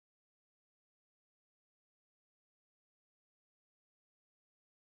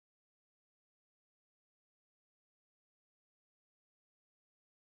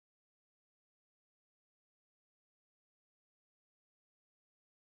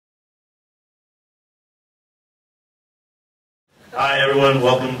Hi everyone,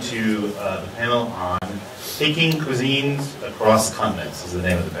 welcome to the panel on Taking Cuisines Across Continents is the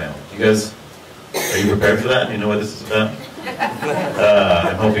name of the panel. You guys, are you prepared for that? Do you know what this is about?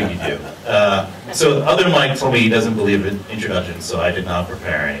 I'm hoping you do. So the other Mike told me he doesn't believe in introductions, so I did not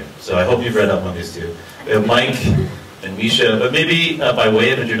prepare any. So I hope you've read up on these two. We have Mike and Misha, but maybe by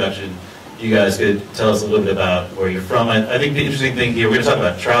way of introduction, you guys could tell us a little bit about where you're from. I think the interesting thing here, we're going to talk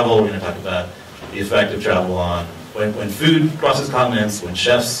about travel, we're going to talk about the effect of travel on when food crosses continents, when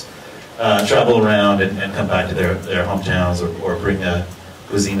chefs travel around and come back to their hometowns or bring a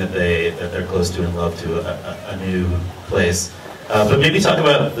cuisine that they're close to and love to a new place. But maybe talk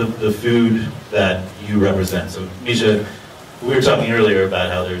about the food that you represent. So Misha, we were talking earlier about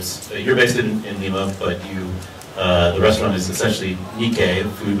how you're based in Lima, but the restaurant is essentially Nikkei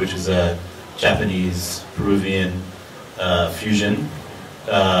food, which is a Japanese, Peruvian fusion,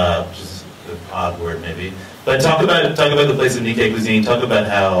 which is an odd word maybe. But talk about the place of Nikkei cuisine. Talk about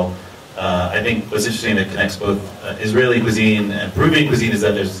how I think what's interesting that connects both Israeli cuisine and Peruvian cuisine is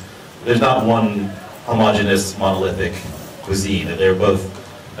that there's not one homogeneous monolithic cuisine. They're both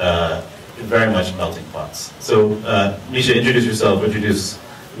very much melting pots. So Misha, introduce yourself, introduce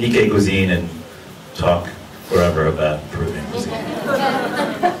Nikkei cuisine, and talk forever about Peruvian cuisine.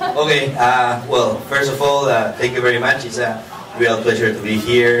 Okay, well, first of all, thank you very much. It's a real pleasure to be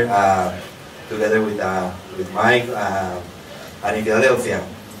here together with Mike and in Philadelphia.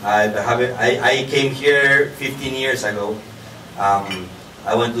 I came here 15 years ago.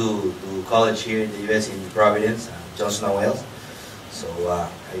 I went to college here in the US in Providence, Johnson & Wales. So I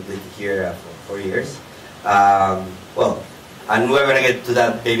lived here for 4 years. Well, and we're going to get to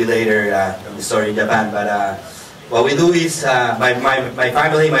that maybe later from the story in Japan. But what we do is, my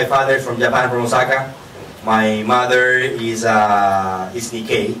family, my father is from Japan, from Osaka. My mother is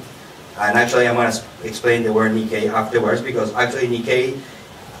Nikkei. And actually I'm going to explain the word Nikkei afterwards, because actually Nikkei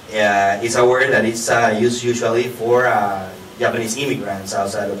is a word that is used usually for Japanese immigrants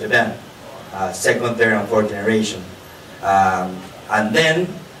outside of Japan. Second, third, and fourth generation. And then,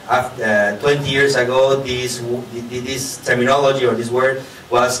 after 20 years ago, this terminology or this word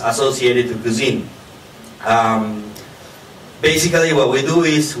was associated to cuisine. Basically, what we do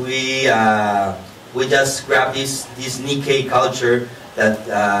is we just grab this Nikkei culture that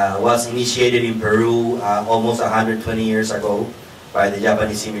was initiated in Peru almost 120 years ago by the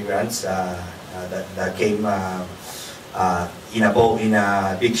Japanese immigrants that came in a boat, in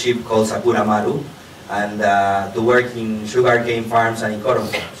a big ship called Sakura Maru, and to work in sugarcane farms and in cotton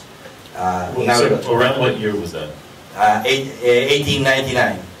farms. So around what year was that?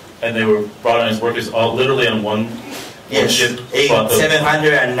 1899. And they were brought on as workers literally on one ship?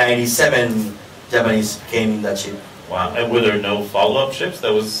 797 Japanese came in that ship. Wow. And were there no follow-up ships?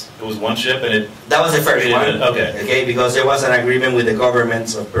 It was one ship and it... That was the first one. Okay, because there was an agreement with the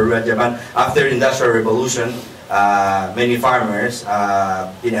governments of Peru and Japan. After the Industrial Revolution, many farmers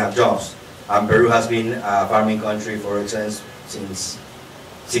didn't have jobs. Peru has been a farming country for instance since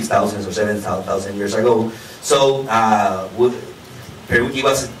 6,000 or 7,000 years ago. So Peru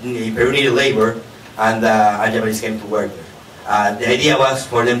needed labor, and Japanese came to work there. The idea was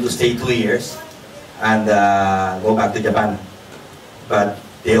for them to stay 2 years and go back to Japan, but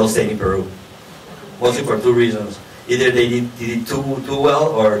they all stayed in Peru, mostly for two reasons. Either they did it too well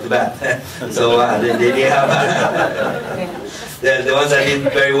or too bad. So they have the ones that did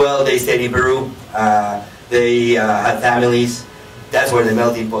very well, they stayed in Peru. They had families. That's where the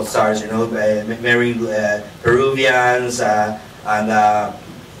melting pot starts, you know, marrying Peruvians, and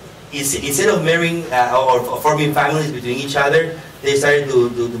instead of marrying or forming families between each other, they started to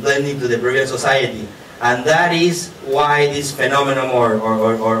blend into the Peruvian society. And that is why this phenomenon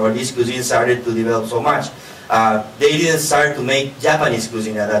or this cuisine started to develop so much. They didn't start to make Japanese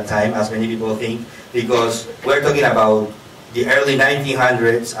cuisine at that time, as many people think, because we're talking about the early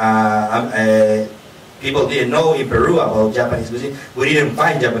 1900s. People didn't know in Peru about Japanese cuisine. We didn't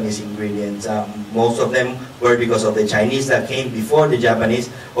find Japanese ingredients. Most of them were because of the Chinese that came before the Japanese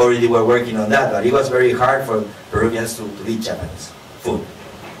already were working on that. But it was very hard for Peruvians to eat Japanese food.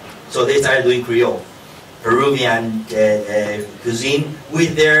 So they started doing Creole, Peruvian cuisine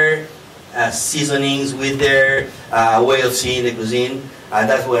with their seasonings, with their way of seeing the cuisine. And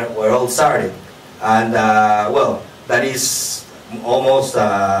that's where it all started. And well, that is almost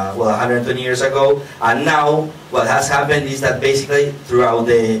 120 years ago, and now what has happened is that basically throughout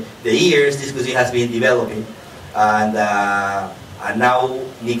the years this cuisine has been developing, and now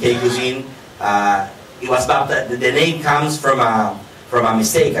Nikkei cuisine, it was baptized. The name comes from a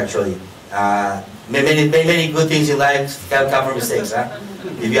mistake actually. Many good things in life come from mistakes, huh?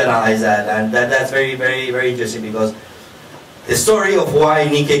 If you analyze that, and that's very interesting, because the story of why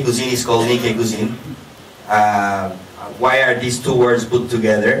Nikkei cuisine is called Nikkei cuisine. Why are these two words put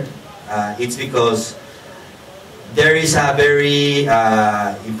together? It's because there is a very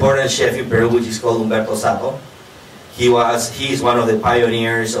important chef in Peru which is called Humberto Sato. He is one of the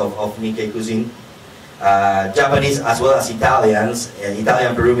pioneers of Nikkei cuisine. Japanese as well as Italians,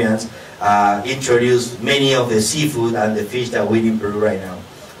 Italian Peruvians, introduced many of the seafood and the fish that we eat in Peru right now.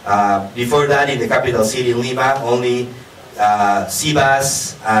 Before that, in the capital city, Lima, only sea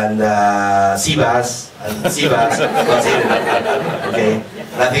bass and considered. Okay,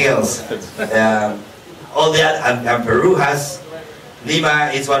 nothing else. All that, and Peru has, Lima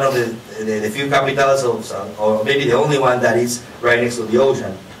is one of the few capitals of, or maybe the only one that is right next to the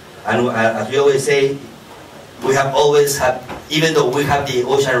ocean. And as we always say, we have always had, even though we have the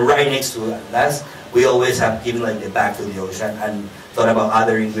ocean right next to us, we always have given like the back to the ocean and thought about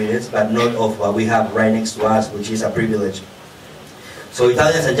other ingredients, but not of what we have right next to us, which is a privilege. So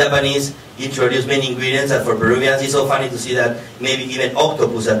Italians and Japanese introduced many ingredients, and for Peruvians, it's so funny to see that maybe even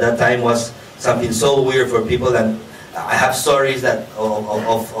octopus at that time was something so weird for people. And I have stories that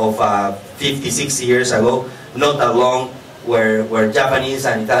of 50, 60 years ago, not that long, where Japanese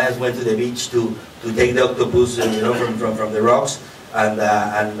and Italians went to the beach to take the octopus, from the rocks, and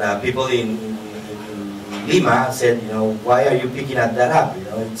people in Lima said, why are you picking that up?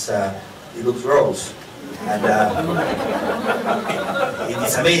 It looks gross, and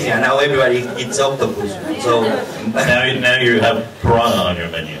it's amazing. And now everybody eats octopus. So now you have piranha on your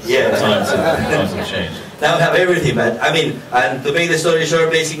menu. Yeah, times have changed. Now we have everything, but I mean, and to make the story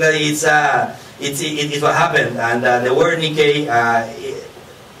short, basically it's what happened. And the word Nikkei,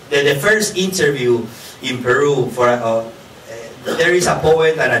 the first interview in Peru for there is a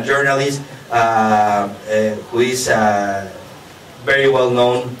poet and a journalist who is very well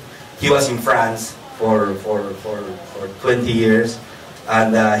known. He was in France for 20 years,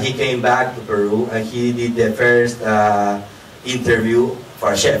 and he came back to Peru and he did the first interview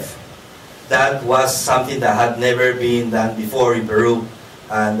for a chef. That was something that had never been done before in Peru,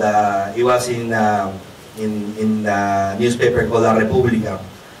 and it was in a newspaper called La República.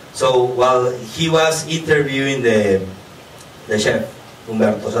 So while he was interviewing the chef,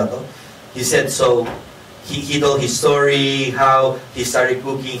 Humberto Sato, he said, so he told his story, how he started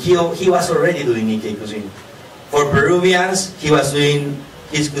cooking. He was already doing Nikkei cuisine. For Peruvians, he was doing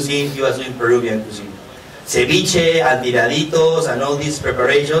his cuisine, he was doing Peruvian cuisine. Ceviche and tiraditos and all these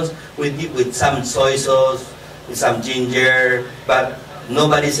preparations with some soy sauce, with some ginger, but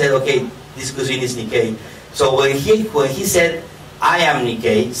nobody said, okay, this cuisine is Nikkei. So when he said, I am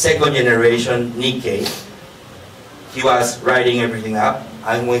Nikkei, second generation Nikkei, he was writing everything up,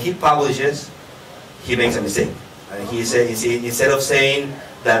 and when he publishes, he makes a mistake. And he said, instead of saying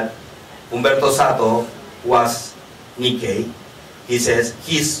that Humberto Sato was Nikkei, he says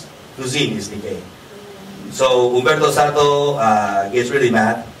his cuisine is Nikkei. So Humberto Sato gets really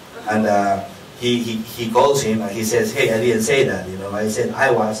mad, and he calls him and he says, hey, I didn't say that, I said I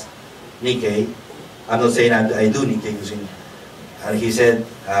was Nikkei. I'm not saying I do Nikkei cuisine. And he said,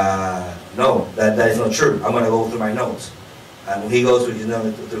 no, that is not true. I'm going to go through my notes. And when he goes through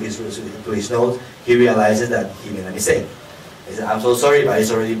his notes, he realizes that he made a mistake. He said, I'm so sorry, but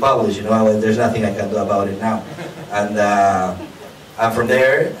it's already published. There's nothing I can do about it now. And from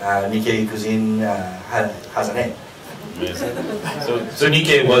there, Nikkei cuisine has a name. Amazing. So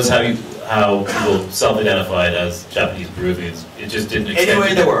Nikkei was how people self-identified as Japanese Peruvians. It just didn't extend anywhere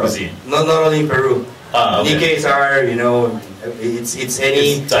in the world, cuisine. not only in Peru. Okay. Nikkeis are, it's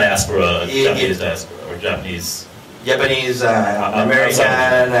any diaspora, Japanese diaspora, or Japanese,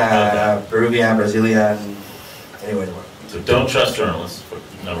 American, Peruvian, Brazilian, anywhere in the world. So don't trust journalists, for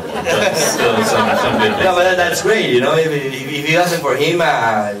number one. That's still some good things. No, but that's great. If it wasn't for him,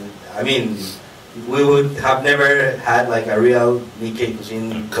 I mean, we would have never had like a real Nikkei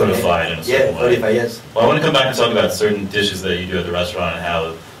cuisine Codified in a certain way. Codified, yes. Well, I want to come back and talk about certain dishes that you do at the restaurant and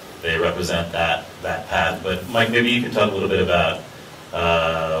how they represent that path. But Mike, maybe you can talk a little bit about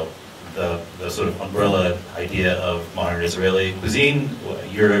the sort of umbrella idea of modern Israeli cuisine,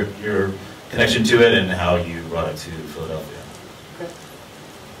 your connection to it, and how you brought it to Philadelphia. Okay.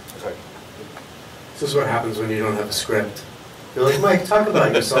 Sorry. This is what happens when you don't have a script. You're like, Mike, talk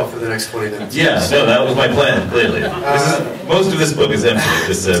about yourself for the next 20 minutes. Yeah, no, that was my plan, clearly. Most of this book is empty. It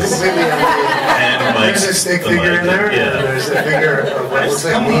just says, and Mike's there's a stick figure in there, yeah. and there's a figure of what looks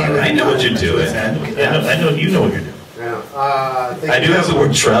like me. I know what you're doing. I know you know what you're doing. Yeah. I do have the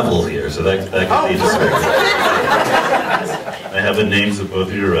word travel here, so that could lead us. I have the names of both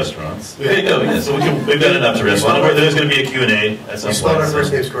of your restaurants. Okay, go. Yeah, so we've got enough to rest. There's going to be a Q&A at some point. You spelled our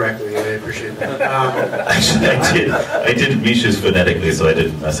first names correctly, and I appreciate that. Actually, I did Misha's phonetically, so I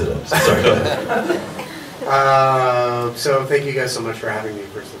didn't mess it up. Sorry, go ahead. So thank you guys so much for having me,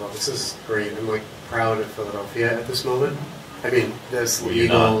 first of all. This is great. I'm like proud of Philadelphia at this moment. I mean, this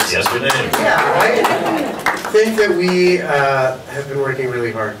Eagles. Yesterday. Yeah, I think that we have been working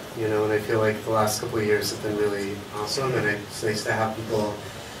really hard, you know, and I feel like the last couple of years have been really awesome, and it's nice to have people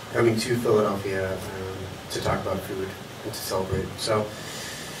coming to Philadelphia to talk about food and to celebrate. So,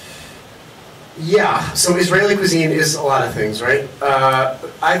 yeah, so Israeli cuisine is a lot of things, right?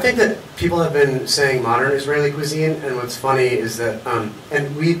 I think that people have been saying modern Israeli cuisine, and what's funny is that,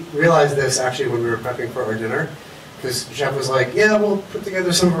 and we realized this actually when we were prepping for our dinner, because the chef was like, yeah, we'll put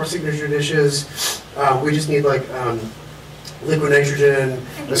together some of our signature dishes. We just need like liquid nitrogen,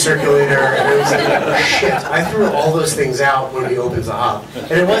 a circulator, and it was like, shit, I threw all those things out when we opened Zahav.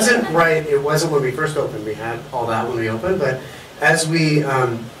 And it wasn't right, it wasn't when we first opened, we had all that when we opened, but as we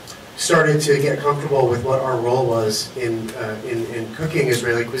started to get comfortable with what our role was in cooking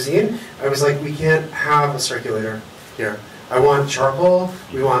Israeli cuisine, I was like, we can't have a circulator here. I want charcoal,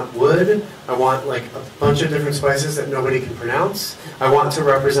 we want wood, I want like a bunch of different spices that nobody can pronounce. I want to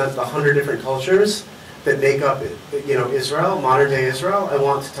represent the 100 different cultures that make up, you know, Israel, modern day Israel. I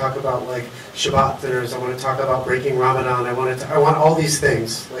want to talk about like Shabbat dinners, I want to talk about breaking Ramadan, I want all these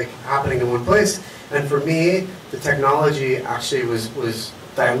things like happening in one place. And for me, the technology actually was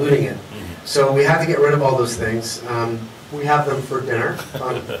diluting it. So we had to get rid of all those things. We have them for dinner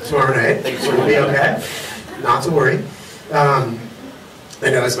tomorrow night, so we'll be okay, not to worry. I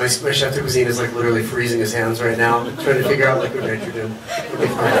know, as my chef de cuisine is like literally freezing his hands right now, trying to figure out liquid nitrogen. It'll be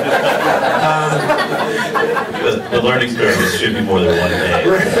fine. The learning curve should be more than 1 day.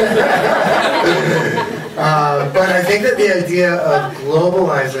 But I think that the idea of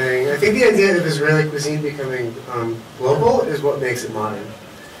globalizing, I think the idea of Israeli cuisine becoming global is what makes it modern.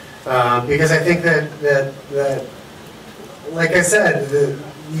 Because I think that like I said,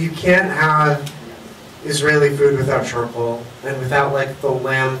 you can't have Israeli food without charcoal and without like the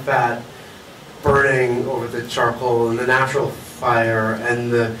lamb fat burning over the charcoal and the natural fire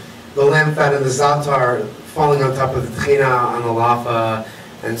and the lamb fat and the za'atar falling on top of the trina on the lava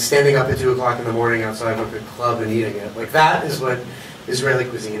and standing up at 2 o'clock in the morning outside of a club and eating it. Like that is what Israeli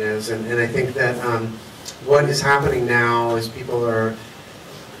cuisine is, and I think that what is happening now is people are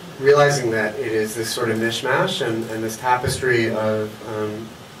realizing that it is this sort of mishmash and this tapestry of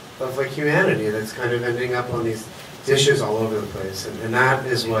like humanity that's kind of ending up on these dishes all over the place. And that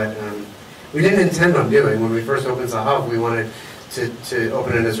is what we didn't intend on doing. When we first opened Zahav, we wanted to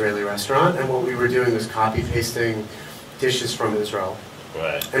open an Israeli restaurant, and what we were doing was copy-pasting dishes from Israel.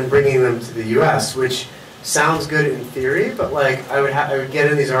 Right. And bringing them to the U.S., which sounds good in theory, but like I would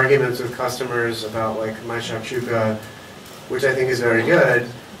get in these arguments with customers about like my shakshuka, which I think is very good,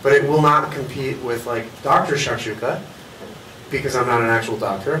 but it will not compete with like Dr. Shakshuka, because I'm not an actual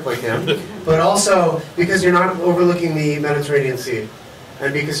doctor like him, but also because you're not overlooking the Mediterranean Sea,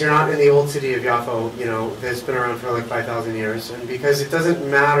 and because you're not in the old city of Yaffo, you know, that's been around for like 5,000 years, and because it doesn't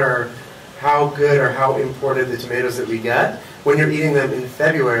matter how good or how imported the tomatoes that we get, when you're eating them in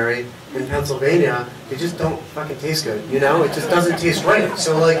February in Pennsylvania, they just don't fucking taste good, you know? It just doesn't taste right.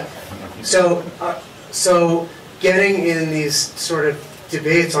 So like, so getting in these sort of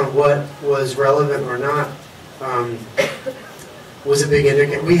debates on what was relevant or not was a big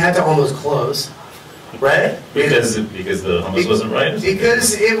indicator. We had to almost close, right? Because the hummus wasn't right?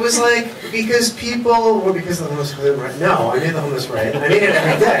 Because it was like, because people, or because the hummus wasn't right. No, I made the hummus right. I made it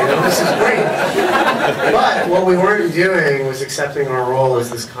every day. The hummus is great. But what we weren't doing was accepting our role as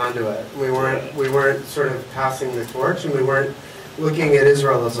this conduit. We weren't sort of passing the torch, and we weren't looking at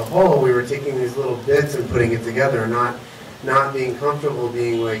Israel as a whole. We were taking these little bits and putting it together, not being comfortable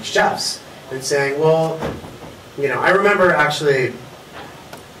being like chefs and saying, well, you know, I remember actually,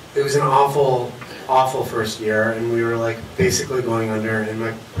 it was an awful first year, and we were like basically going under, and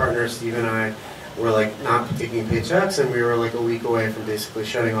my partner Steve and I were like not taking paychecks, and we were like a week away from basically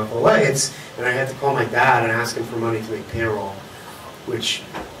shutting off the lights, and I had to call my dad and ask him for money to make payroll, which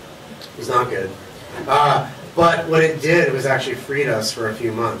was not good. But what it did was actually freed us for a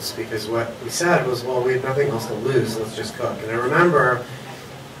few months, because what we said was, well, we have nothing else to lose, let's just cook. And I remember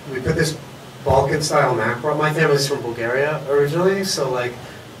we put this Balkan-style mackerel. My family's from Bulgaria originally, so like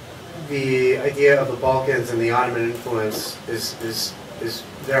the idea of the Balkans and the Ottoman influence is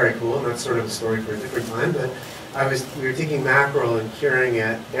very cool, and that's sort of a story for a different time. But we were taking mackerel and curing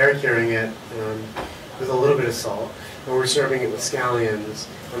it, air curing it with a little bit of salt, and we're serving it with scallions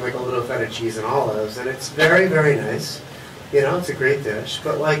and like a little feta cheese and olives, and it's very, very nice. You know, it's a great dish,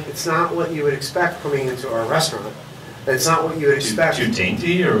 but like it's not what you would expect coming into our restaurant. It's not what you would expect. Too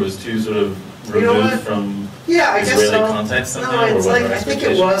dainty, or was too sort of You know removed what? from Yeah, I guess Israeli so. context somehow? No, or it's what like our I think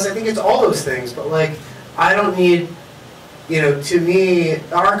it expectation? was. I think it's all those things, but like I don't need. You know, to me,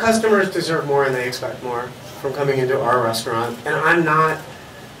 our customers deserve more and they expect more from coming into our restaurant. And I'm not,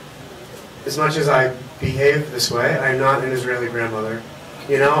 as much as I behave this way, I'm not an Israeli grandmother.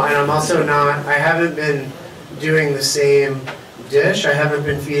 You know, and I'm also not, I haven't been doing the same dish. I haven't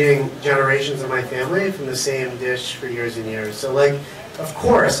been feeding generations of my family from the same dish for years and years. So like, of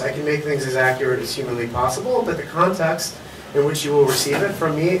course, I can make things as accurate as humanly possible, but the context in which you will receive it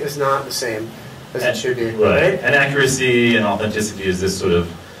from me is not the same as it should be. Right. And accuracy and authenticity is this sort of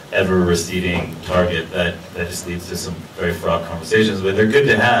ever-receding target that just leads to some very fraught conversations, but they're good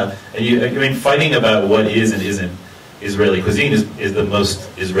to have. And I mean, fighting about what is and isn't Israeli cuisine is the most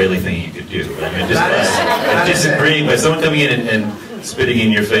Israeli thing you could do. I mean, just by disagreeing, by someone coming in and spitting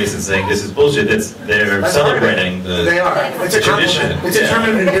in your face and saying this is bullshit, they're celebrating the They are. It's a tradition. compliment. It's a term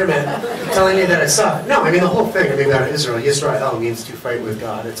of endearment telling you that it sucks. No, I mean the whole thing. I mean about Israel. Yisrael means to fight with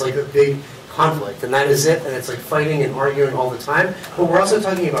God. It's like a big conflict, and that is it. And it's like fighting and arguing all the time. But we're also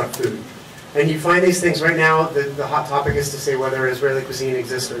talking about food. And you find these things right now, the hot topic is to say whether Israeli cuisine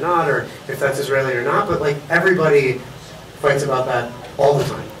exists or not, or if that's Israeli or not, but like everybody fights about that all the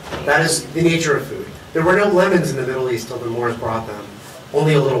time. That is the nature of food. There were no lemons in the Middle East till the Moors brought them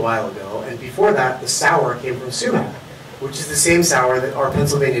only a little while ago, and before that, the sour came from sumac, which is the same sour that our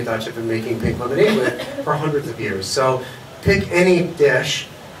Pennsylvania Dutch have been making pink lemonade with for hundreds of years. So pick any dish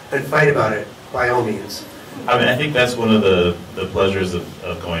and fight about it, by all means. I mean, I think that's one of the pleasures of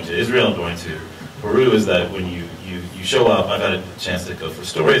going to Israel and going to Peru is that when you show up, I've had a chance to go for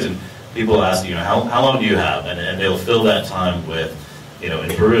stories, and people ask, you know, how long do you have? And they'll fill that time with, you know,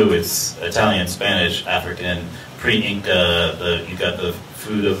 in Peru it's Italian, Spanish, African, pre-Inca, you've got the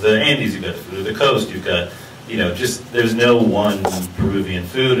food of the Andes, you've got the food of the coast, you've got, you know, just, there's no one Peruvian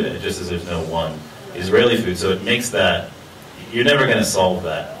food, just as there's no one Israeli food. So it makes that, you're never going to solve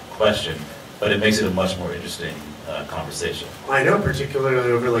that question, but it makes it a much more interesting conversation. I know,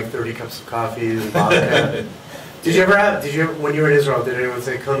 particularly over like 30 cups of coffee and vodka. When you were in Israel, did anyone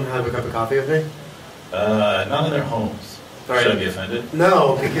say, come have a cup of coffee with me? Not in their homes. Right. Should I be offended?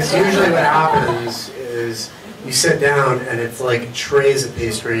 No, because usually what happens is you sit down and it's like trays of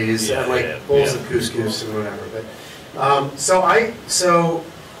pastries and like bowls of couscous and whatever. But So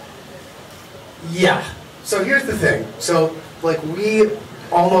here's the thing. So like we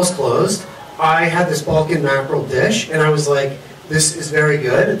almost closed. I had this Balkan mackerel dish, and I was like, this is very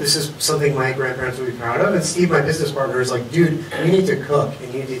good. This is something my grandparents would be proud of. And Steve, my business partner, is like, dude, you need to cook,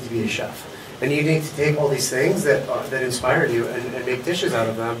 and you need to be a chef. And you need to take all these things that inspired you and make dishes out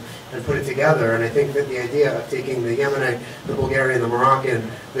of them and put it together. And I think that the idea of taking the Yemenite, the Bulgarian, the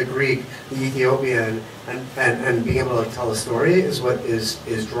Moroccan, the Greek, the Ethiopian, and being able to like, tell a story is what is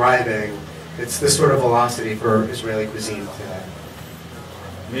driving. It's this sort of velocity for Israeli cuisine today.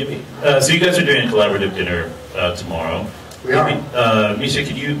 Maybe. So you guys are doing a collaborative dinner tomorrow. We are. Misha,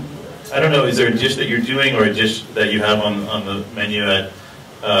 could you, I don't know, is there a dish that you're doing or a dish that you have on the menu at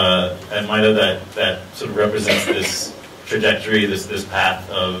Maida that sort of represents this trajectory, this path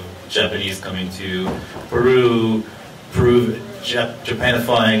of Japanese coming to Peru,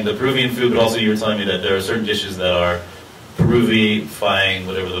 Japanifying the Peruvian food, but also you were telling me that there are certain dishes that are Peruvifying,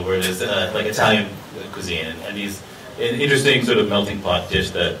 whatever the word is, like Italian cuisine, and these an interesting sort of melting pot dish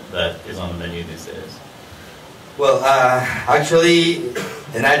that is on the menu these days. Well, actually,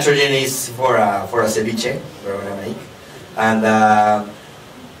 the nitrogen is for a ceviche we're gonna make, and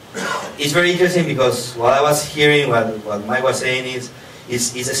it's very interesting because what I was hearing, what Mike was saying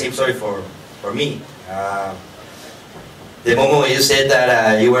is the same story for me. The moment when you said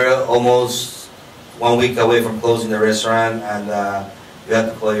that you were almost 1 week away from closing the restaurant, and you had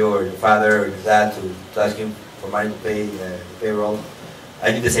to call your father or your dad to ask him for money to pay the payroll,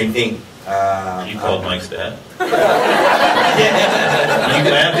 I did the same thing. You called Mike's dad? Yeah. I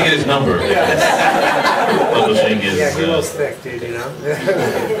have to get his number. Publishing is... Yeah, he was thick, dude, you know?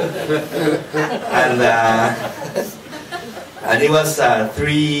 And it was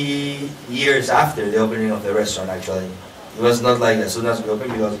 3 years after the opening of the restaurant, actually. It was not like as soon as we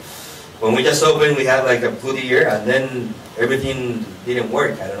opened, because when we just opened, we had like a good year, and then everything didn't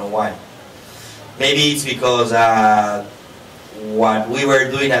work. I don't know why. Maybe it's because what we were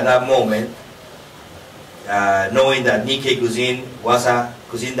doing at that moment, knowing that Nikkei cuisine was a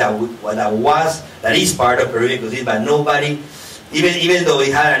cuisine that is part of Peruvian cuisine, but nobody, even though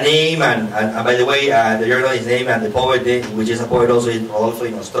it had a name, and by the way, the journalist's name and the poet, which is a poet also in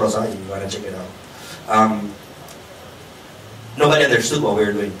Nostrosa, if you want to check it out. nobody understood what we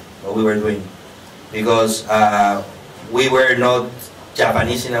were doing, because we were not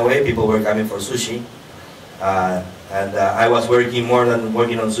Japanese in a way. People were coming for sushi, and I was working more than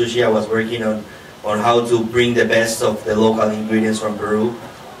working on sushi. I was working on how to bring the best of the local ingredients from Peru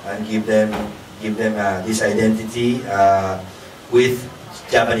and give them this identity with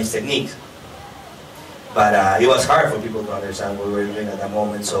Japanese techniques. But it was hard for people to understand what we were doing at that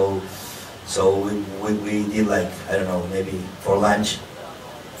moment. So we did, like, I don't know, maybe for lunch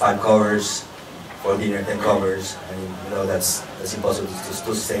 5 covers, for dinner 10 covers. I mean, you know, that's impossible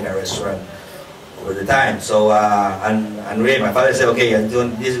to stay in a restaurant over the time. So and really, my father said, okay,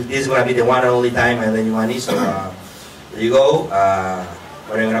 this is gonna be the one and only time I lend you money. So there you go.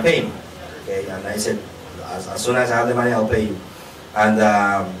 What are you gonna pay me? Okay, and I said, as soon as I have the money, I'll pay you. And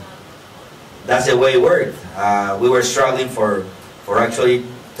that's the way it worked. We were struggling for actually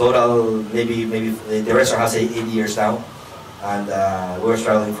total, maybe the restaurant has 8 years now, and we were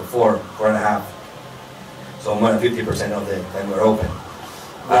struggling for 4.5. So more than 50% of the time we're open.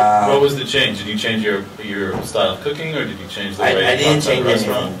 What was the change? Did you change your style of cooking, or did you change the way I didn't change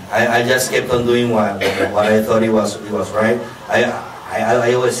anything. I just kept on doing what I thought it was right.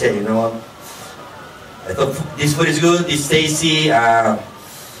 I always say, you know, I thought this food is good, it's tasty. I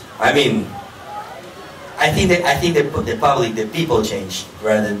mean, I think the public, the people changed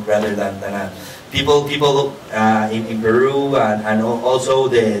rather than people in Peru, and also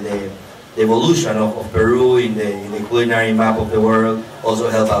the evolution of Peru in the culinary map of the world also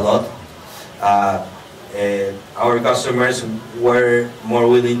helped a lot. Our customers were more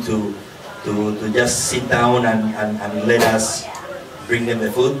willing to just sit down and let us bring them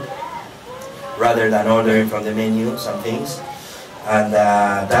the food rather than ordering from the menu some things. And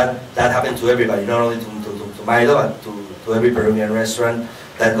that happened to everybody, not only to Milo, but to every Peruvian restaurant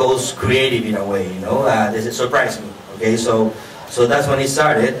that goes creative in a way, you know. This surprised me. Okay, so that's when it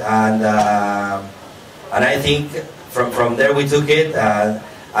started, and I think from there we took it,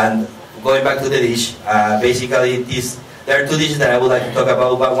 and going back to the dish, basically there are 2 dishes that I would like to talk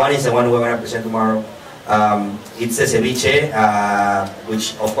about. But one is the one we're going to present tomorrow. It's a ceviche,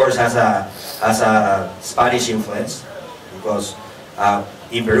 which of course has a Spanish influence, because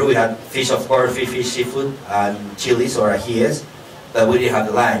in Peru we had fish, of course, fish, seafood, and chilies or ajíes, but we didn't have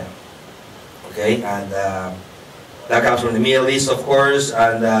the lime. Okay, and that comes from the Middle East, of course,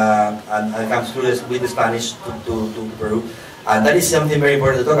 and comes through with the Spanish to Peru. And that is something very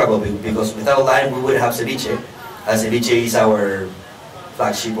important to talk about, because without lime we wouldn't have ceviche. Ceviche is our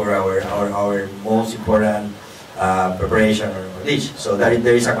flagship, or our most important preparation or dish. So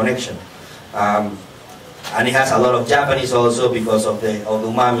there is a connection. And it has a lot of Japanese also, because of the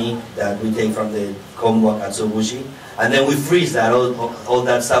umami that we take from the kombu and katsuobushi. And then we freeze that, all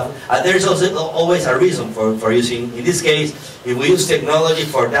that stuff. And there's also always a reason for using, in this case, if we use technology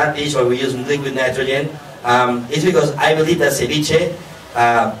for that dish, or we use liquid nitrogen, it's because I believe that ceviche,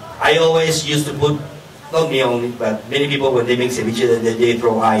 I always used to put, not me only, but many people, when they make ceviche, they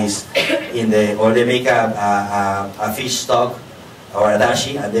throw ice in or they make a fish stock or a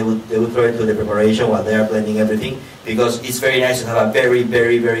dashi, and they would throw it to the preparation while they are blending everything, because it's very nice to have a very,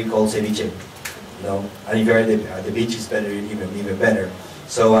 very, very cold ceviche. You know, and if you're at the beach, it's better, even better.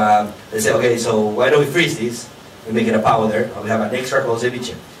 So they say, okay, so why don't we freeze this? We make it a powder, and we have an extra cold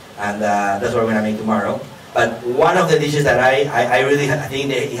ceviche, and that's what we're gonna make tomorrow. But one of the dishes that I really think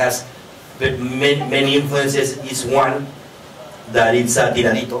that it has many influences is one that it's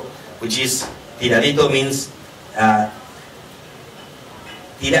tiradito, which is, tiradito means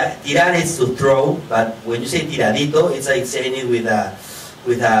tirar is to throw, but when you say tiradito, it's like saying it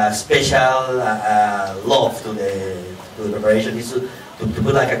with a special love to the preparation. It's to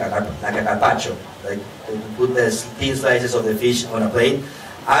put like a carpaccio, like to put the thin slices of the fish on a plate.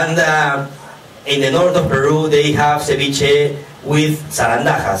 And in the north of Peru, they have ceviche with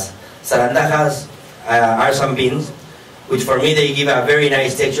zarandajas. Zarandajas are some beans, which for me they give a very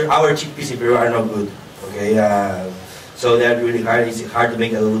nice texture. Our chickpeas in Peru are not good. Okay, so they're really hard. It's hard to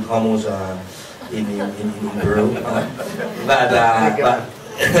make a good hummus in Peru.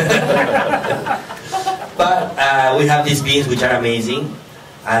 But we have these beans which are amazing,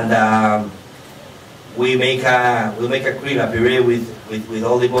 and we make a cream, a puree with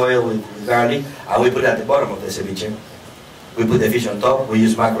olive oil, with garlic, and we put it at the bottom of the ceviche. We put the fish on top. We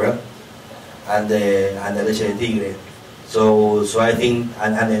use mackerel and the leche de tigre. So I think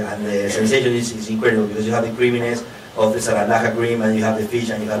and the sensation is incredible, because you have the creaminess of the zarandaja cream, and you have the fish,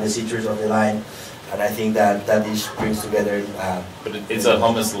 and you have the citrus of the lime, and I think that dish brings together. But it's a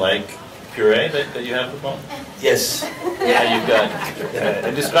hummus-like puree that you have with mom? Yes. Yeah, you've got.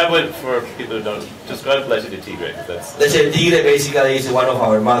 And describe what, for people who don't, describe leche de tigre. That's Leche de tigre basically is one of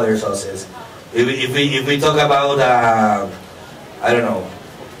our mother sauces. If we talk about, I don't know,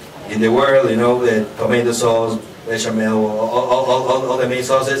 in the world, you know, the tomato sauce, bechamel, all the main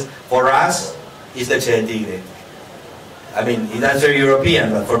sauces, for us, it's leche de tigre. I mean, that's very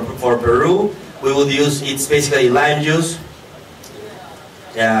European, but for Peru, we would use, it's basically lime juice,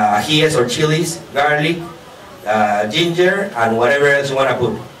 ajíes or chilies, garlic, ginger, and whatever else you want to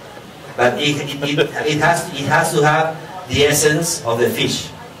put. But it has to have the essence of the fish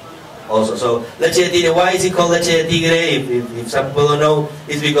also. So leche de tigre, why is it called leche de tigre? If some people don't know,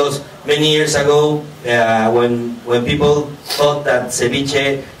 it's because many years ago, when people thought that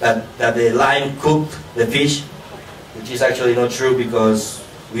ceviche, that the lime cooked the fish, which is actually not true because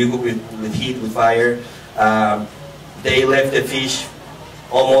we cook with heat, with fire, they left the fish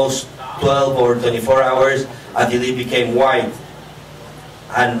almost 12 or 24 hours until it became white.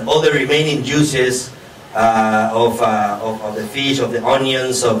 And all the remaining juices of the fish, of the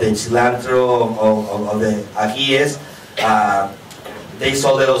onions, of the cilantro, of the ajíes, they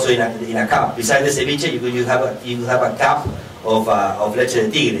sold it also in a cup. Besides the ceviche, you have a cup of leche de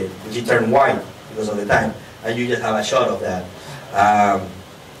tigre, which it turned white because of the time, and you just have a shot of that.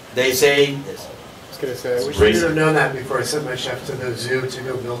 They say. Yes. I was going to say, I wish you would have known that before I sent my chef to the zoo to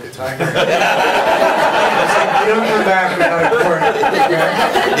go milk a tiger. You don't come back without a fork.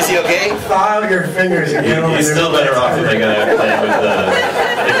 Okay? Is he okay? File your fingers and get over there. He's still better off if they gotta play with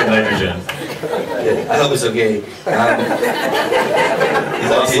liquid nitrogen. Yeah, I hope it's okay.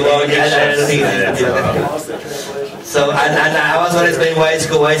 Lost a lot of good chefs. So, and I was going to explain why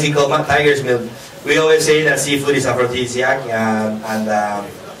is he called tiger's milk. We always say that seafood is aphrodisiac,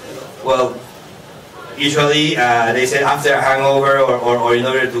 well, usually they say after a hangover or in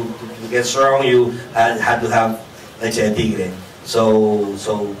order to get strong, you had to have leche de tigre. So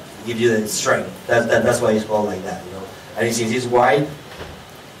give you the strength. That's why it's called like that, you know. And since it's white,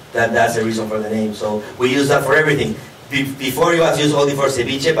 that's the reason for the name. So we use that for everything. Before it was used only for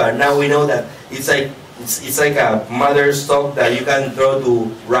ceviche, but now we know that it's like a mother stock that you can throw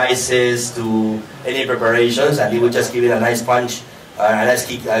to rices, to any preparations, and it will just give it a nice punch. And let's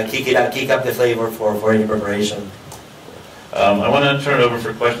kick up the flavor for any preparation. I want to turn it over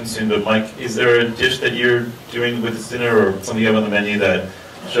for questions soon, but Mike, is there a dish that you're doing with this dinner or something you have on the menu that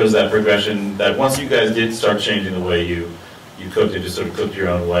shows that progression, that once you guys did start changing the way you cooked it, just sort of cooked your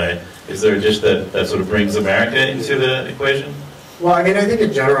own way, is there a dish that sort of brings America into the equation? Well, I mean, I think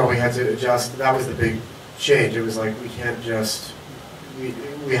in general we had to adjust. That was the big change. It was like we can't just,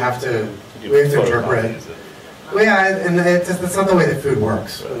 we have to interpret. Well, yeah, and that's not the way that food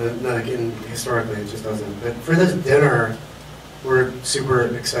works. Like historically, it just doesn't. But for this dinner, we're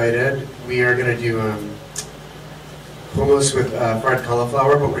super excited. We are going to do hummus with fried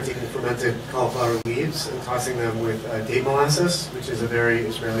cauliflower, but we're taking fermented cauliflower leaves and tossing them with date molasses, which is a very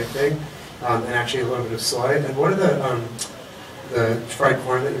Israeli thing, and actually a little bit of soy. And what are the fried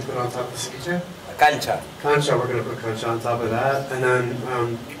corn that you put on top of the ceviche? Cancha. Cancha, we're going to put cancha on top of that. And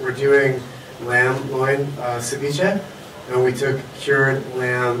then we're doing lamb loin ceviche, and we took cured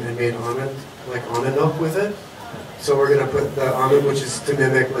lamb and made almond milk with it. So we're going to put the almond, which is to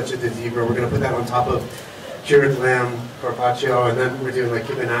mimic leche de tigre, we're going to put that on top of cured lamb carpaccio, and then we're doing like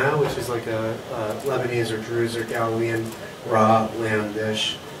kibanaya, which is like a Lebanese or Druze or Galilean raw lamb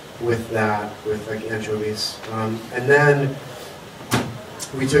dish with that, with like anchovies. And then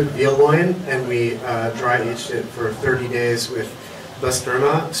we took veal loin and we dry aged it for 30 days with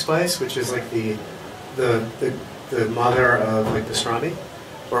basturma spice, which is like the mother of like pastrami,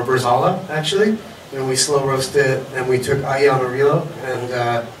 or brzala actually, and we slow roast it, and we took ají amarillo,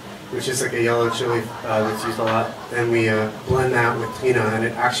 and which is like a yellow chili that's used a lot, and we blend that with tuna, and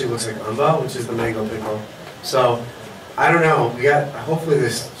it actually looks like amba, which is the mango pickle. So I don't know, hopefully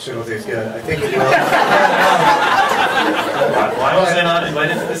this shit will taste good. I think it will. Why was I not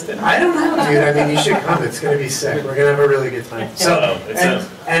invited to this dinner? I don't know, dude. I mean, you should come. It's going to be sick. We're going to have a really good time. So,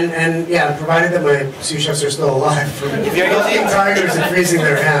 and yeah, provided that my sous chefs are still alive from milking tigers and freezing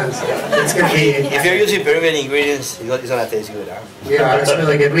their hands, it's going to be... If you're using Peruvian ingredients, it's going to taste good, huh? Yeah, it's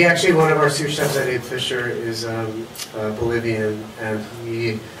really good. We actually, one of our sous chefs at Abe Fisher is Bolivian, and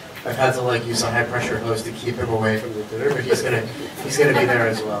I've had to like use a high pressure hose to keep him away from the dinner, but he's gonna be there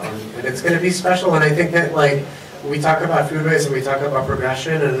as well, and it's gonna be special. And I think that like we talk about foodways and we talk about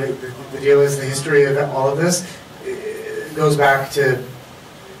progression, and the deal is the history of all of this goes back to,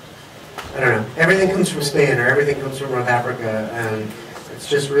 I don't know, everything comes from Spain or everything comes from North Africa, and it's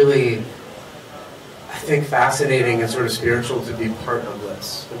just really, I think, fascinating and sort of spiritual to be part of this.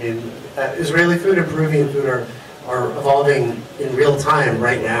 this. I mean, Israeli food and Peruvian food are evolving in real time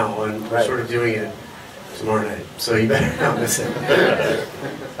right now, and we're sort of doing it tomorrow night. So you better not miss it.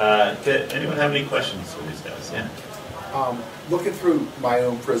 Anyone have any questions for these guys? Yeah. Looking through my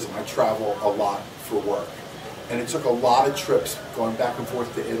own prism, I travel a lot for work. And it took a lot of trips going back and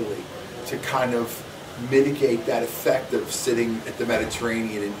forth to Italy to kind of mitigate that effect of sitting at the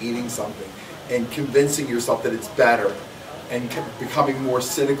Mediterranean and eating something and convincing yourself that it's better and becoming more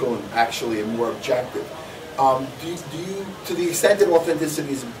cynical and actually more objective. Do you, to the extent that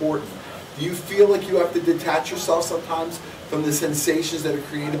authenticity is important, do you feel like you have to detach yourself sometimes from the sensations that are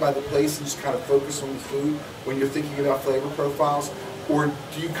created by the place and just kind of focus on the food when you're thinking about flavor profiles? Or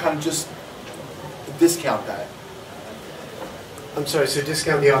do you kind of just discount that? I'm sorry, so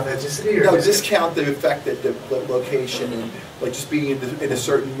discount the authenticity? Or no, discount the effect that the location and like just being in a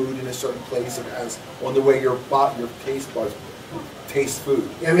certain mood in a certain place it has on the way your taste buds taste food.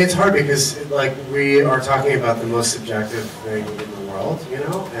 Yeah, I mean, it's hard because like we are talking about the most subjective thing in the world, you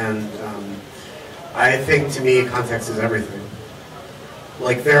know, and I think to me context is everything.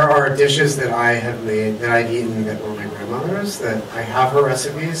 Like there are dishes that I have made, that I've eaten that were my grandmother's, that I have her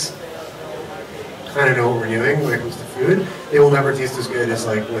recipes, kind of know what we're doing when it comes to food. They will never taste as good as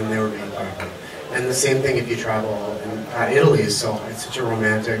like when they were made by her. And the same thing if you travel, and Italy is it's such a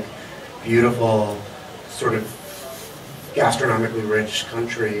romantic, beautiful, sort of gastronomically rich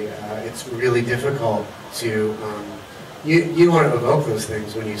country. It's really difficult to, you want to evoke those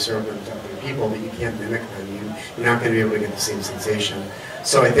things when you serve them to other people, but you can't mimic them. You're not going to be able to get the same sensation.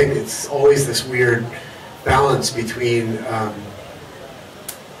 So I think it's always this weird balance between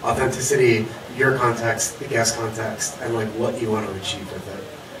authenticity, your context, the guest context, and like what you want to achieve with it.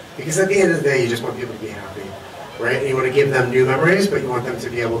 Because at the end of the day, you just want people to be happy, right? And you want to give them new memories, but you want them to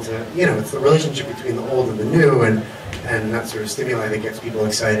be able to, you know, it's the relationship between the old and the new, and that sort of stimuli that gets people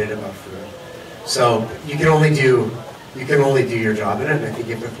excited about food. So you can only do your job in it, and I think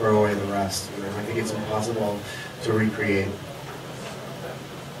you have to throw away the rest. You know, I think it's impossible to recreate.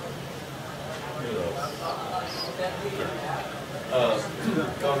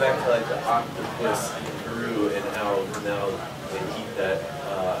 Going back to like the octopus in Peru and how now they eat that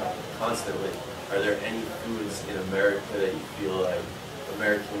constantly. Are there any foods in America that you feel like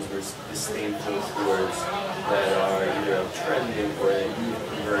Americans were disdainful towards that are either trending or that you've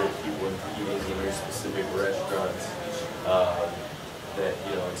converted people into eating in your specific restaurants that,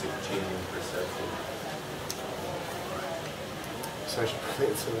 you know, it's a changing perception? So I should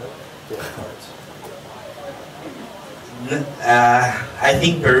answer that? Yeah. I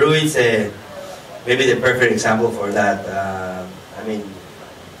think Peru is maybe the perfect example for that. I mean,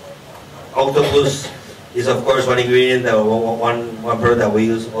 octopus is of course one ingredient, one product that we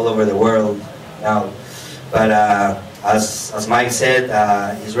use all over the world now. But as Mike said,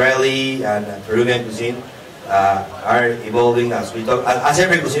 Israeli and Peruvian cuisine are evolving as we talk, as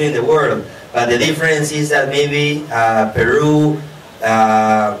every cuisine in the world. But the difference is that maybe Peru,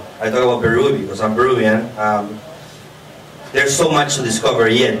 I talk about Peru because I'm Peruvian. There's so much to discover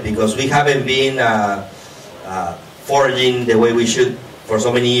yet because we haven't been foraging the way we should for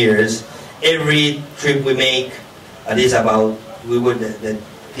so many years. Every trip we make, this about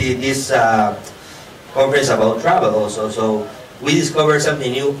this conference about travel also. So we discover something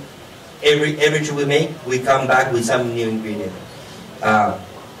new. Every trip we make, we come back with some new ingredient,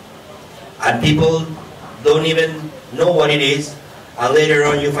 and people don't even know what it is, and later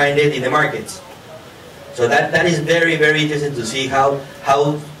on you find it in the markets. So that is very, very interesting to see how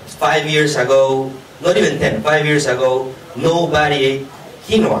 5 years ago, not even 10, 5 years ago, nobody ate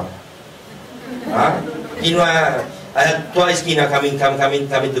quinoa. Quinoa, I had twice quinoa coming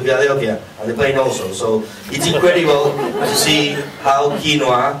to Philadelphia on the plane also. So it's incredible to see how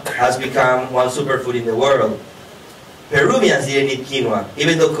quinoa has become one superfood in the world. Peruvians didn't eat quinoa,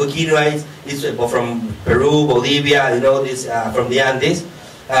 even though quinoa is from Peru, Bolivia, you know, this from the Andes.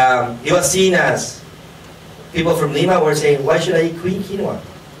 It was seen as people from Lima were saying, why should I eat quinoa?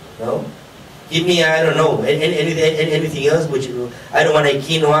 No? Give me, I don't know, anything else, which I don't want to eat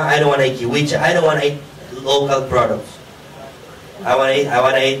quinoa, I don't want to eat kiwicha, I don't want to eat local products. I want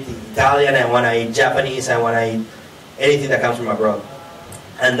to eat Italian, I want to eat Japanese, I want to eat anything that comes from abroad.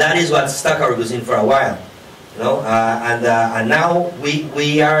 And that is what stuck our cuisine for a while. You know? And now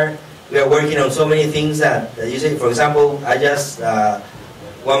we are working on so many things that you say, for example, I just,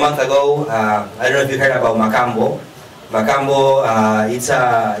 1 month ago, I don't know if you heard about macambo. Macambo, it's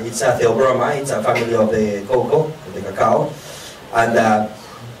a theobroma, it's a family of the cocoa, of the cacao. And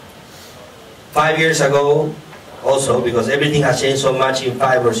 5 years ago, also, because everything has changed so much in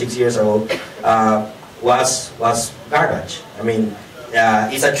 5 or 6 years ago, was garbage. I mean,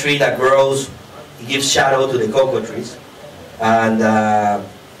 it's a tree that grows, it gives shadow to the cocoa trees. And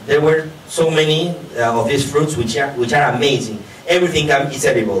there were so many of these fruits which are amazing. Everything is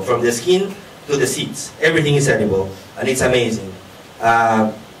edible, from the skin to the seeds. Everything is edible, and it's amazing.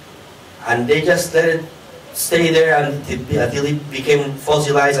 And they just let it stay there until it became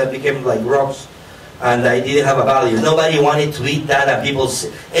fossilized and became like rocks. And I didn't have a value. Nobody wanted to eat that, and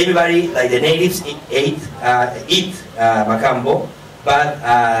everybody, like the natives, eat macambo, but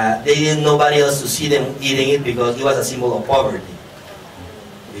they didn't nobody else to see them eating it because it was a symbol of poverty.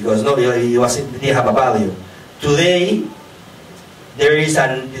 Because no, it didn't have a value. Today, there is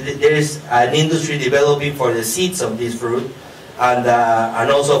an industry developing for the seeds of this fruit,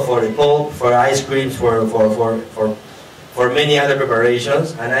 and also for the pulp, for ice creams, for many other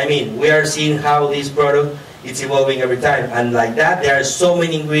preparations. And I mean, we are seeing how this product is evolving every time. And like that, there are so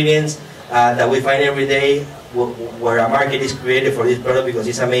many ingredients that we find every day where a market is created for this product because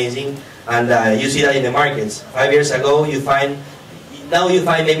it's amazing. And you see that in the markets. 5 years ago, now you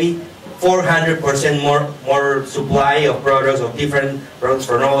find maybe 400% more supply of products, of different products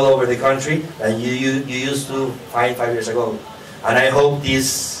from all over the country than you used to find 5 years ago. And I hope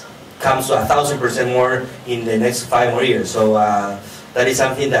this comes to 1,000% more in the next 5 more years. So that is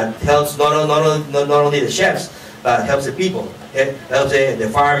something that helps not only the chefs, but helps the people. It helps the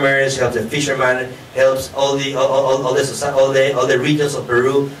farmers, helps the fishermen, helps all the regions of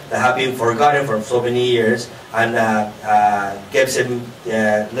Peru that have been forgotten for so many years, and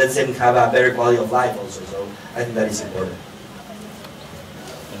lets them have a better quality of life also. So I think that is important.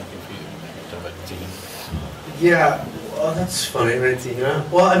 Yeah. Well, that's funny, right, Tina?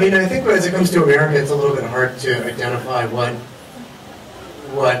 Well, I mean, I think as it comes to America, it's a little bit hard to identify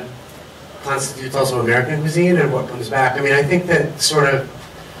what constitutes also American cuisine and what comes back. I mean, I think that sort of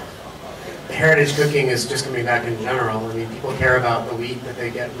heritage cooking is just coming back in general. I mean, people care about the wheat that they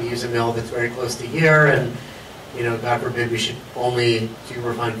get. We use a mill that's very close to here, and, you know, God forbid we should only do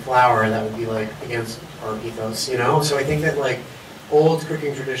refined flour. That would be, like, against our ethos, you know? So I think that, like, old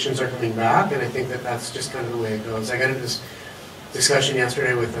cooking traditions are coming back, and I think that that's just kind of the way it goes. I got into this discussion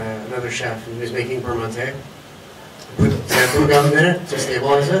yesterday with another chef who was making Permonte. Put xanthan gum in it to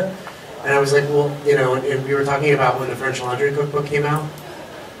stabilize it. And I was like, well, you know, and we were talking about when the French Laundry cookbook came out.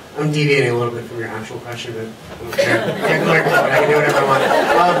 I'm deviating a little bit from your actual question, but I don't care. I can do whatever I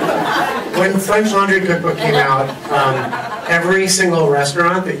want. When French Laundry cookbook came out, every single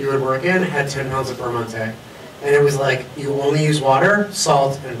restaurant that you would work in had 10 pounds of Permonte. And it was like, you only use water,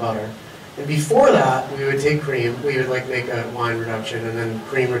 salt, and butter. And before that, we would take cream, we would like make a wine reduction, and then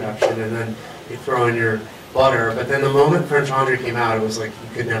cream reduction, and then you throw in your butter. But then the moment French Laundry came out, it was like, you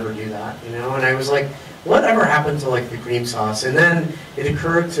could never do that, you know? And I was like, whatever happened to like the cream sauce? And then it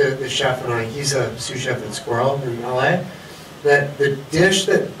occurred to the chef and I, he's a sous chef at Squirrel in LA, that the dish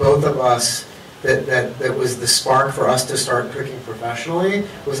that both of us, that was the spark for us to start cooking professionally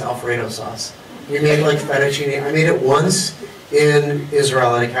was Alfredo sauce. We made like fettuccine. I made it once in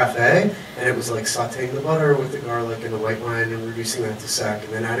Israel at a cafe, and it was like sauteing the butter with the garlic and the white wine and reducing that to sec,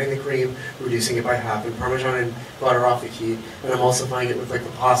 and then adding the cream, reducing it by half, and Parmesan and butter off the heat, and I'm emulsifying it with like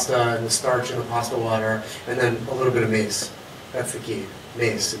the pasta and the starch and the pasta water, and then a little bit of mace. That's the key.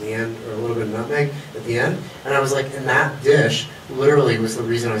 Mace in the end, or a little bit of nutmeg at the end. And I was like, and that dish literally was the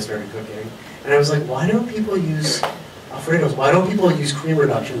reason I started cooking. And I was like, why don't people use Alfredos? Why don't people use cream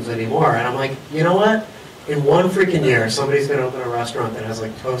reductions anymore? And I'm like, you know what? In one freaking year, somebody's going to open a restaurant that has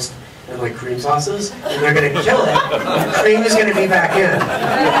like toast and like cream sauces, and they're going to kill it. The cream is going to be back in.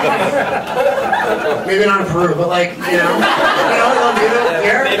 Maybe not in Peru, but like, you know what they'll do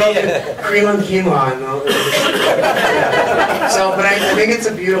here? They'll do cream on quinoa. And so, but I think it's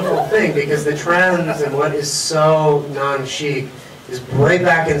a beautiful thing because the trends and what is so non-chic is right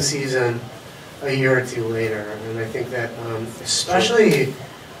back in season a year or two later. And I think that especially,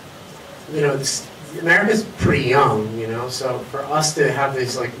 you know, America's pretty young, you know, so for us to have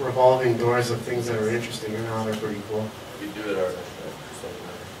these like revolving doors of things that are interesting and now they're pretty cool. We do it our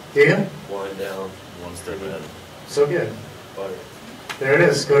Do you? Wine down, One step ahead. So good. butter. There it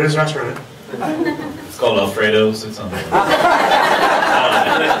is. Go to his restaurant. It's called Alfredo's. It's on there.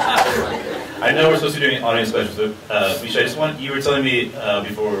 I know we're supposed to be doing audience questions, but Misha, you were telling me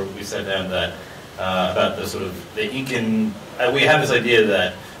before we sat down that about the sort of the Incan. We have this idea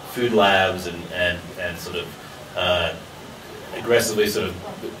that food labs and sort of aggressively sort of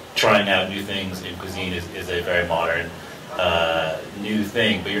trying out new things in cuisine is a very modern new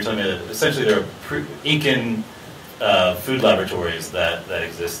thing. But you're telling me that essentially there are Incan food laboratories that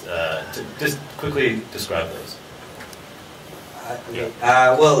exist. To just quickly describe those.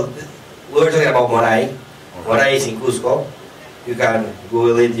 Well, we were talking about Moray. Moray is in Cusco, You can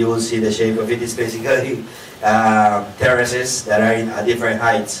Google it, you will see the shape of it. It's basically terraces that are at different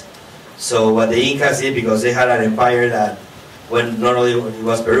heights. So what the Incas did, because they had an empire that, when not only it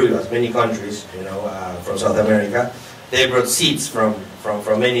was Peru, it was many countries, you know, from South America, they brought seeds from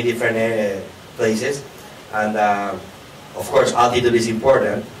many different places, and of course altitude is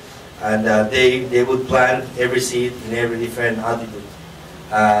important, and they would plant every seed in every different altitude,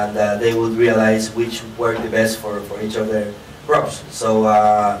 and they would realize which worked the best for each of their crops. So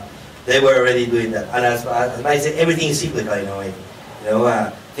they were already doing that, and as I said, everything is cyclical in a way. You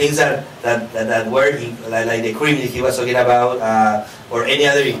know, things that work, like the cream that he was talking about, or any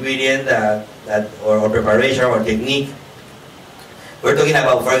other ingredient or preparation or technique. We're talking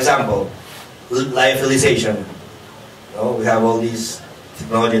about, for example, lyophilization. You know, we have all this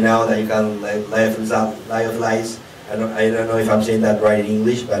technology now that you can lyophilize. I don't know if I'm saying that right in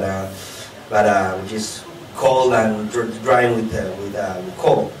English, but which is cold and drying with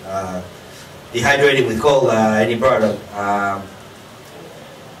coal, dehydrating with coal any product.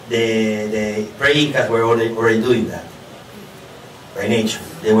 The pre-Incas were already doing that by nature.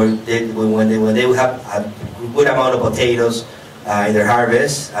 When they would have a good amount of potatoes in their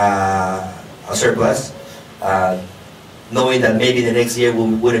harvest, a surplus, knowing that maybe the next year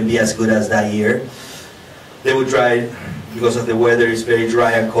wouldn't be as good as that year, they would try, because of the weather is very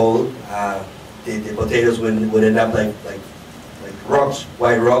dry and cold, the potatoes would end up like rocks,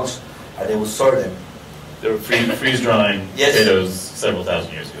 white rocks, and they would store them. They were freeze-drying Yes. potatoes several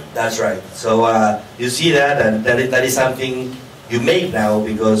thousand years ago. That's right. So you see that, and that is something you make now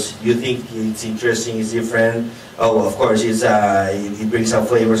because you think it's interesting, it's different. Oh, of course, it brings out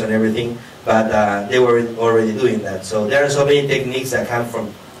flavors and everything, but they were already doing that. So there are so many techniques that come from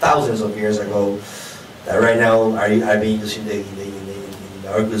thousands of years ago that right now are being used in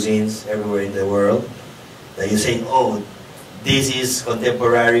our cuisines everywhere in the world. That you say, oh, this is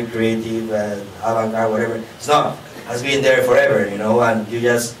contemporary, creative, avant-garde, whatever. It's not. It has been there forever, you know, and you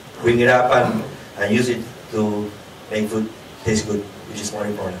just bring it up and use it to make food taste good, which is more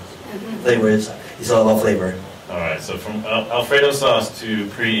important. Flavor is all about flavor. All right, so from Alfredo sauce to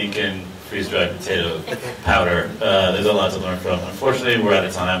pre-Incan freeze-dried potato powder, there's a lot to learn from. Unfortunately, we're out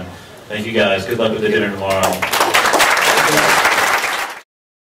of time. Thank you guys. Good luck with the dinner tomorrow.